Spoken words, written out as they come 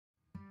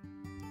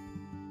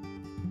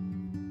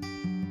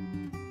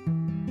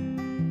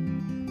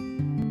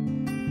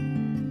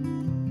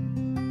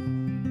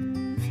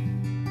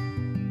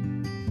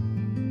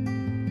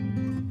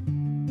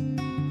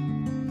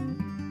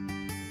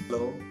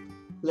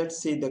let's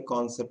see the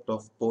concept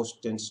of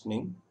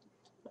post-tensioning.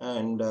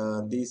 And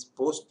these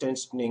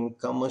post-tensioning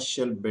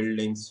commercial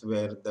buildings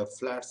where the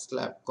flat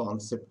slab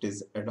concept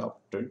is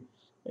adopted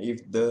if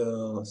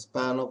the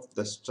span of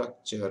the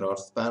structure or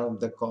span of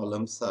the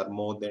columns are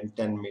more than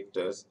 10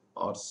 meters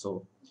or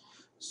so.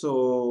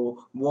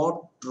 So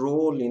what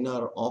role in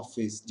our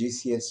office,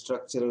 GCS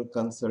structural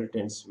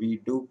consultants,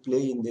 we do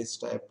play in this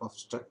type of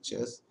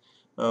structures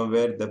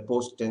where the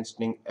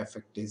post-tensioning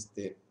effect is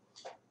there?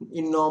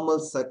 In normal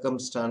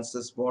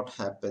circumstances, what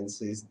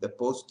happens is the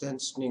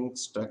post-tensioning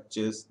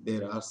structures,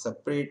 there are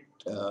separate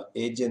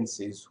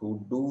agencies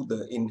who do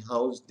the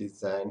in-house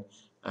design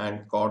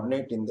and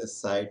coordinate in the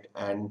site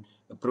and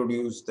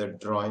produce the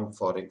drawing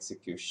for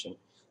execution.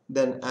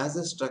 Then as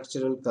a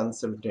structural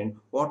consultant,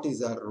 what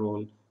is our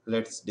role?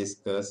 Let's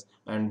discuss,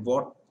 and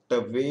what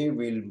the way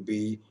will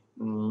be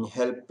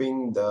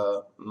helping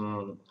the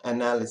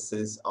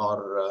analysis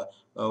or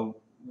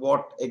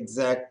what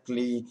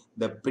exactly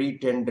the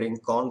pre-tendering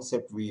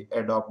concept we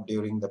adopt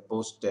during the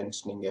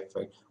post-tensioning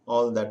effect.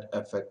 All that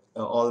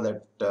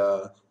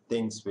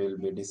things we'll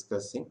be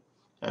discussing.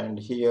 And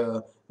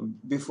here,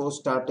 before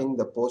starting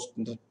the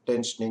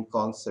post-tensioning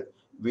concept,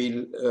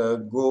 we'll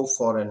go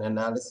for an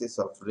analysis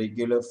of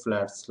regular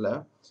flat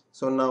slab.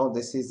 So now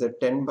this is a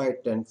 10 by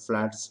 10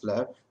 flat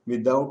slab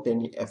without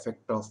any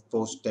effect of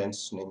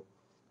post-tensioning.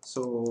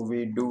 So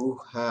we do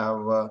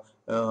have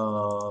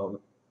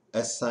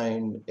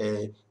assigned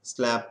a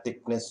slab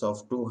thickness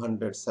of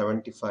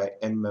 275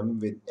 mm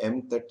with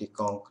M30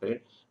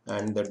 concrete,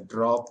 and the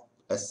drop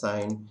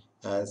assigned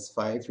as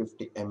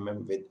 550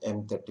 mm with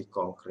M30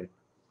 concrete.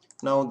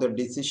 Now the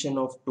decision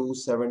of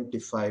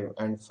 275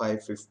 and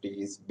 550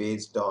 is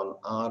based on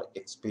our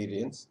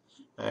experience,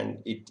 and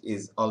it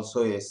is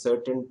also a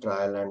certain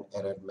trial and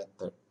error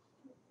method.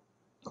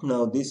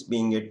 Now this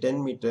being a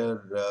 10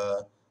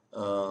 meter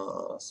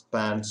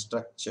span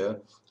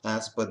structure,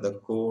 as per the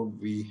code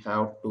we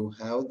have to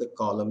have the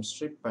column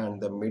strip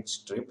and the mid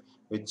strip,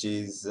 which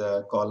is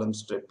column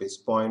strip is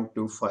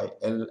 0.25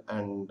 L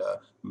and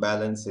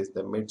balance is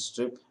the mid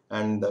strip,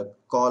 and the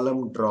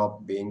column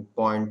drop being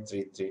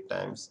 0.33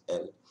 times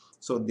L.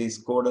 So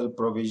these codal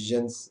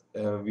provisions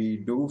we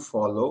do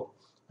follow,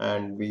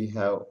 and we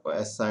have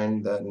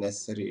assigned the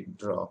necessary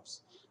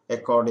drops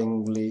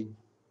accordingly.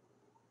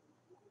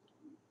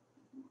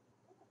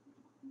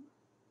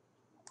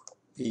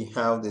 We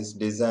have this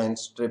design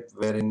strip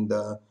wherein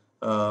the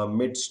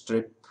mid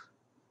strip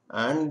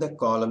and the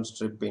column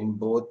strip in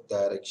both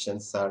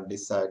directions are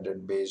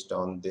decided based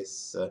on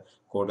this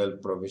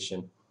codal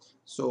provision.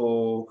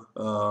 So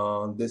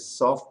this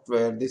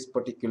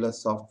particular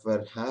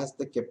software has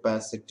the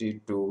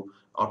capacity to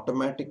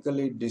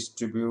automatically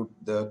distribute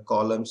the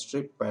column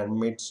strip and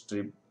mid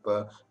strip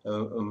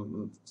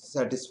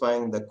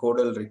satisfying the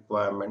codal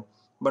requirement,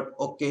 but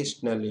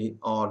occasionally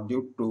or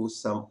due to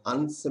some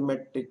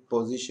unsymmetric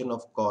position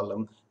of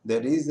column,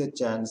 there is a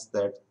chance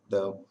that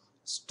the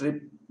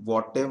strip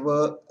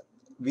whatever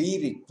we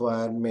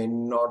require may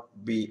not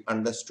be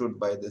understood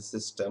by the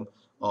system,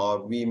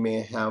 or we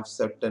may have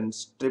certain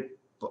strip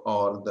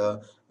or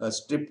the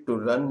strip to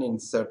run in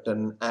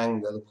certain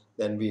angle.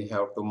 Then we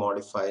have to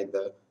modify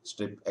the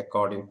strip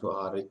according to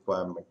our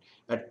requirement.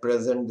 At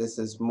present, this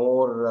is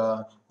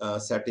more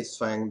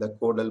satisfying the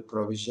codal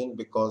provision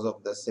because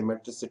of the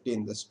symmetricity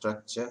in the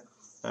structure,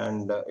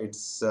 and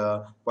it's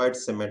quite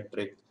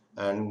symmetric,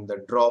 and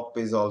the drop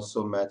is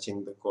also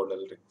matching the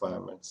codal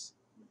requirements.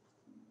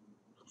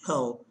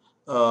 Now,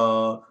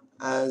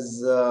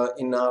 as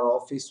in our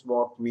office,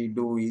 what we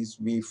do is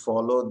we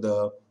follow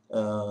the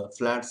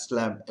flat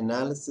slab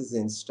analysis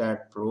in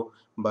StatPro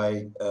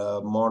by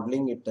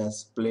modeling it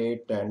as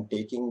plate and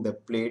taking the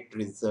plate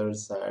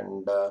results,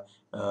 and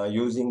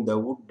using the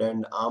wood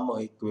and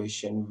armor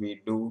equation,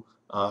 we do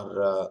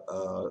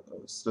our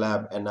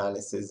slab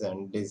analysis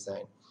and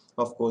design.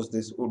 Of course,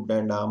 this wood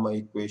and armor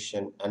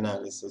equation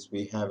analysis,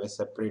 we have a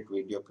separate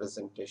video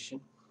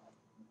presentation.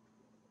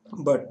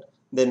 But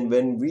then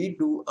when we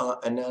do our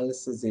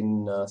analysis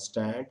in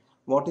STAT,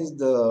 what is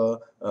the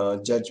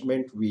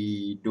judgment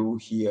we do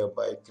here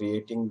by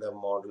creating the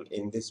model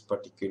in this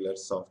particular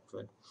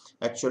software?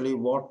 Actually,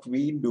 what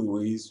we do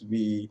is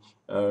we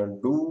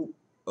do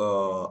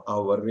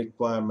our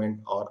requirement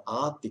or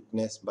our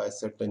thickness by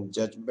certain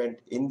judgment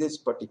in this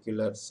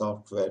particular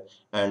software,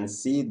 and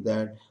see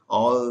that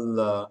all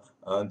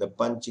the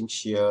punching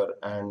shear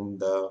and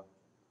the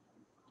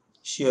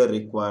shear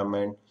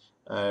requirement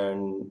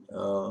and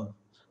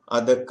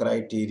other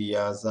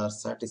criterias are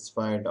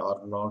satisfied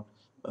or not.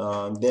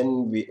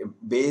 Then we,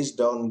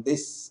 based on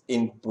this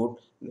input,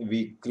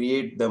 we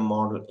create the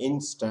model in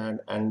STAT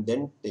and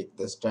then take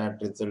the STAT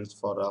results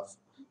for our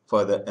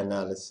further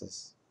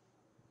analysis.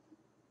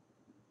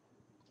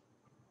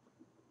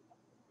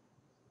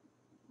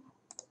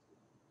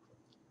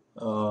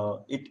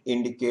 It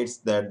indicates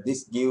that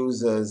this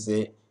gives us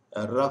a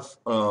rough,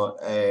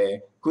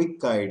 a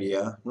quick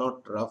idea,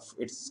 not rough,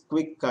 it's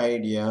quick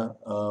idea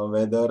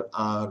whether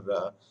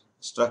our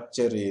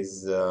structure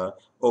is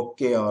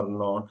okay or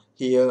not.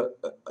 Here,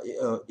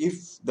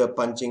 if the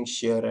punching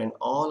shear and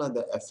all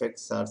other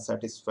effects are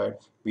satisfied,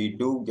 we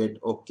do get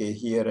okay.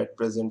 Here at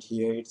present,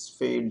 here it's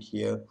failed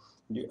here.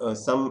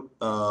 Some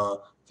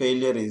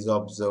failure is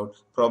observed,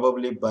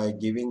 probably by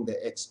giving the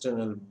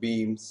external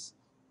beams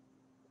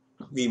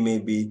we may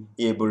be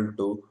able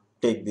to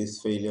take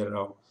this failure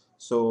out.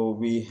 So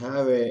we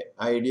have a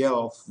idea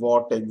of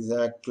what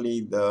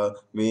exactly the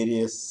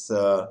various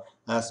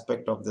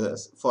aspect of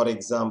this. For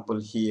example,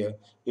 here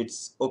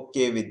it's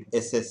okay with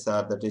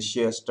SSR, that is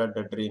shear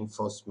studded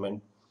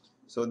reinforcement.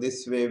 So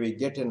this way we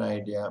get an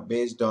idea.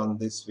 Based on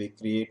this, we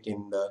create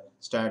in the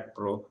Stat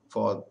Pro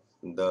for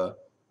the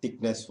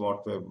thickness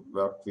what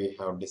we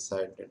have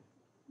decided.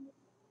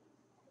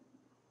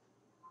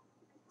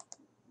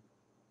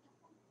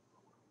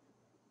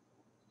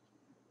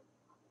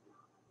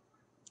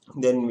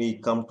 Then we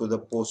come to the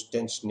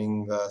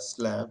post-tensioning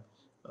slab,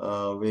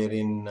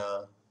 wherein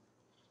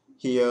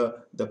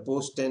here the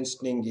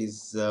post-tensioning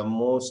is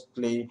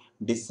mostly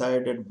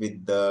decided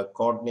with the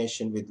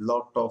coordination with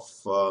lot of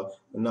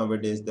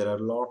nowadays there are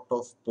lot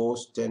of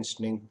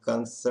post-tensioning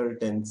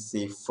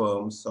consultancy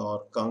firms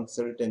or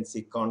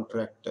consultancy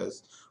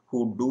contractors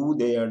who do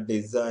their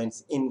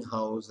designs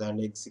in-house and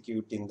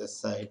execute in the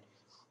site.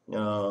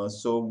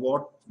 So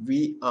what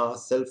we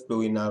ourselves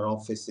do in our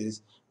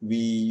offices, we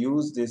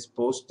use this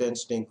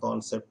post-tensioning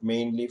concept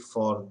mainly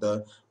for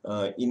the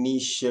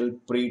initial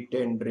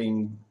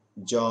pre-tendering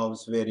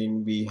jobs,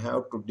 wherein we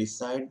have to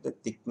decide the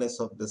thickness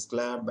of the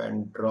slab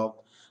and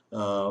drop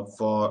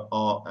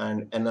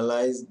and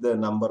analyze the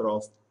number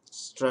of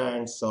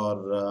strands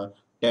or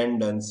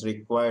tendons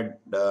required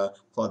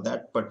for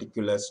that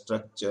particular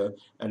structure.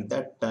 At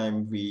that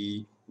time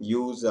we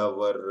use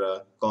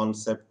our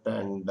concept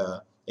and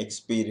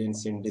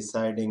experience in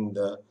deciding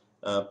the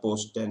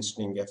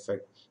post-tensioning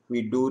effect.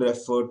 We do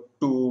refer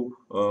to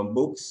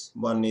books.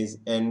 One is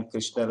N.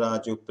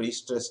 Krishnaraju,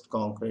 Pre-Stressed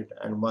Concrete,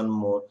 and one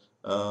more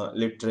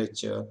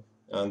literature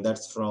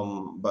that's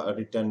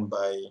written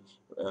by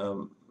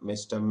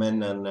Mr.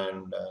 Menon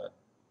and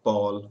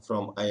Paul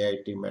from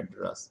IIT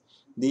Madras.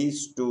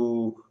 These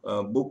two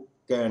book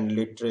and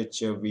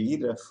literature we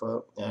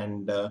refer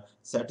and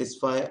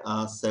satisfy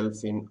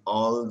ourselves in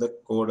all the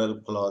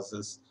codal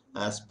clauses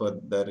as per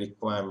the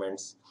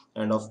requirements.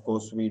 And of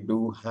course we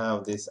do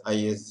have this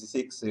IS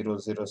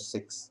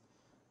 6006,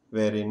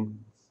 wherein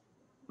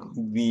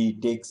we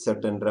take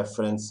certain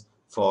reference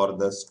for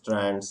the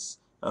strands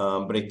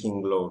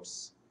breaking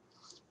loads.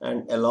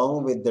 And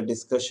along with the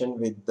discussion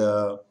with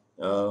the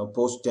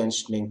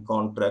post-tensioning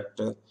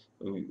contractor,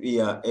 we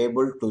are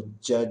able to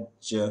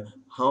judge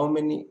how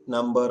many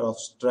number of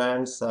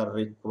strands are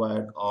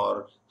required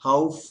or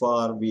how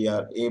far we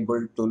are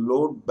able to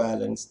load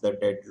balance the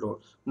dead load.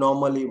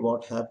 Normally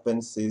what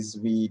happens is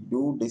we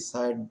do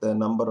decide the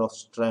number of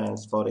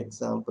strands. For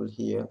example,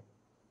 here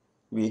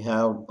we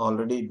have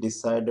already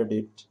decided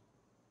it.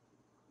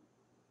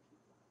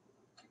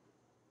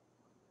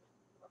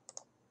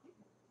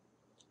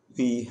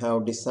 We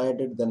have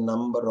decided the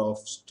number of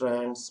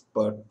strands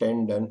per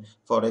tendon.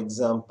 For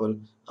example,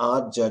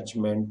 our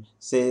judgment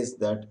says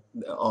that,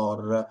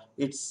 or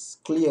it's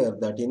clear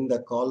that in the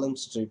column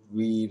strip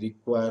we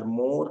require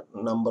more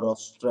number of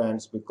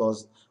strands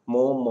because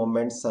more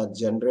moments are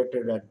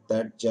generated at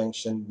that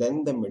junction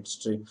than the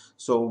midstrip.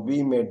 So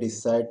we may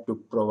decide to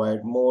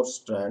provide more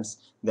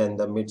strands than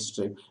the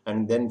midstrip,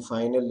 and then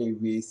finally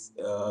we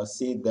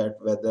see that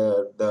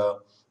whether the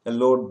a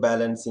load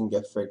balancing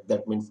effect,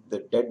 that means the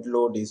dead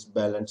load is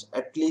balanced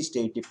at least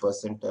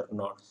 80% or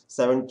not.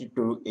 70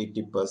 to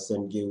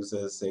 80% gives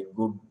us a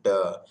good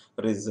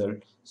result.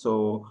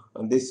 So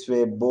this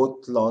way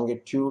both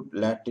longitude,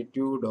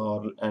 latitude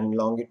or and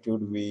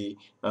longitude we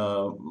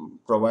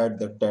provide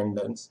the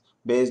tendons.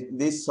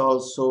 This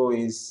also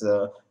is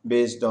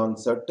based on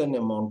certain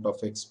amount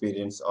of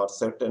experience or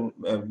certain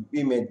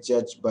we may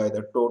judge by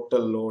the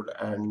total load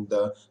and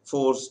the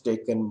force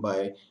taken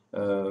by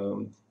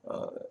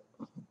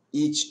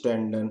each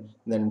tendon.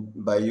 Then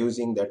by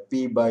using that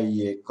P by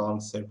A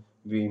concept,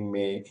 we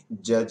may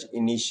judge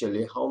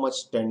initially how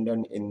much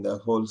tendon in the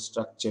whole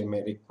structure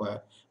may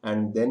require,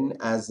 and then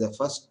as the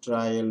first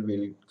trial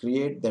we'll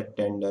create that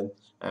tendon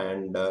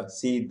and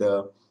see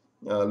the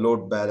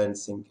load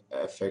balancing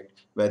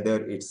effect,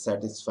 whether it's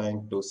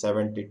satisfying to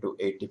 70 to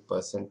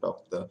 80%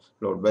 of the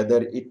load,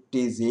 whether it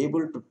is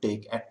able to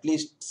take at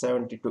least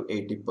 70 to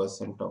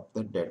 80% of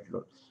the dead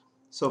load.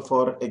 So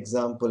for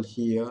example,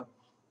 here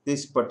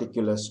this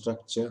particular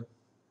structure,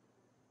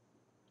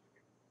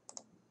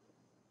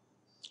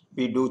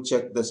 we do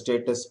check the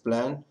status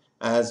plan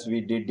as we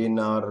did in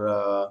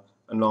our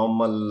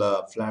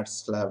normal flat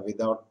slab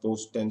without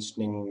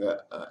post-tensioning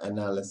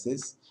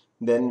analysis.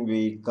 Then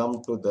we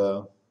come to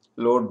the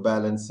load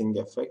balancing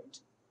effect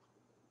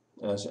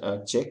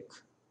check.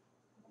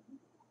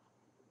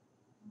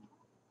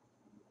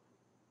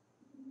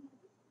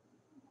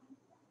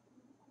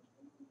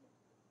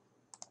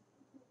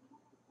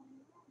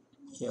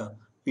 Yeah,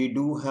 we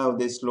do have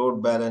this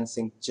load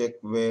balancing check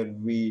where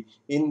we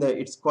in the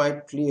it's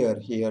quite clear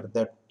here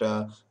that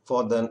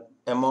for the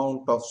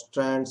amount of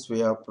strands we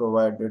have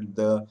provided,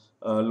 the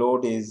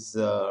load is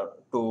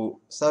to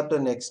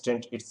certain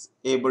extent it's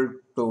able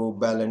to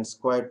balance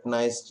quite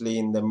nicely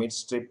in the mid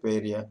strip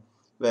area,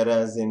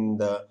 whereas in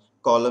the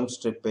column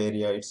strip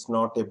area it's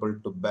not able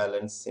to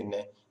balance in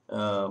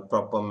a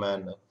proper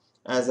manner.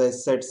 As I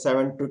said,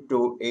 70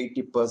 to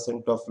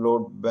 80% of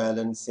load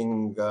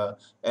balancing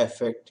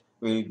effect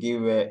will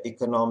give a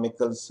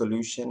economical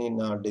solution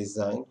in our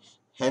design.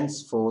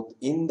 Henceforth,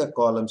 in the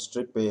column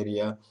strip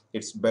area,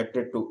 it's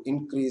better to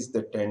increase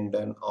the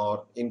tendon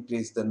or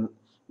increase the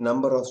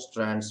number of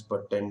strands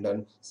per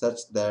tendon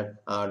such that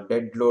our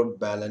dead load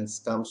balance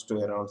comes to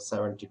around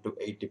 70 to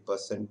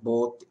 80%,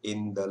 both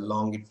in the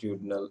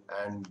longitudinal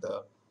and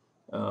the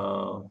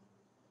uh,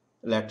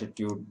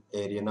 latitude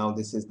area. Now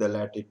this is the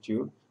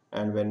latitude,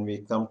 and when we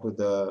come to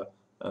the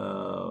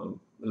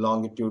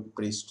longitude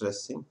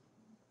pre-stressing,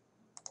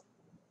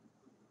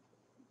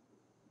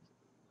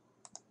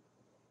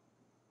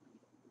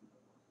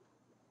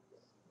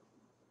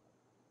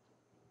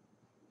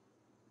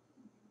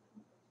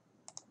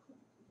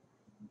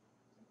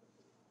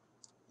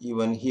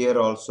 even here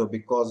also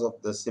because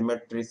of the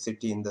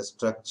symmetricity in the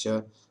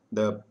structure,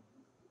 the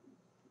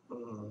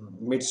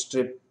mid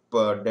strip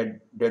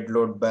dead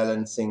load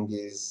balancing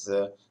is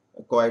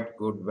quite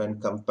good when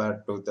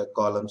compared to the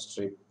column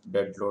strip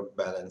dead load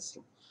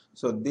balancing.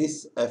 So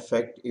this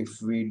effect, if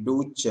we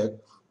do check,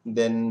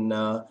 then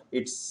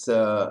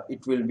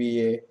it will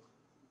be a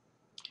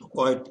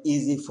quite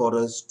easy for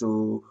us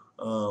to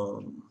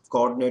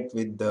coordinate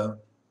with the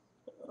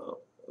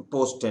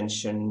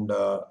post-tensioned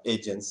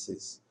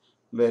agencies,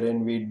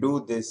 wherein we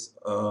do this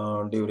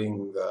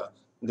during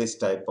this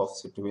type of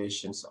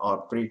situations or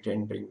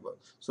pre-tendering work.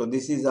 So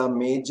this is a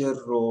major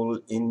role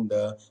in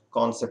the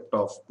concept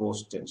of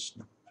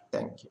post-tension.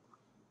 Thank you.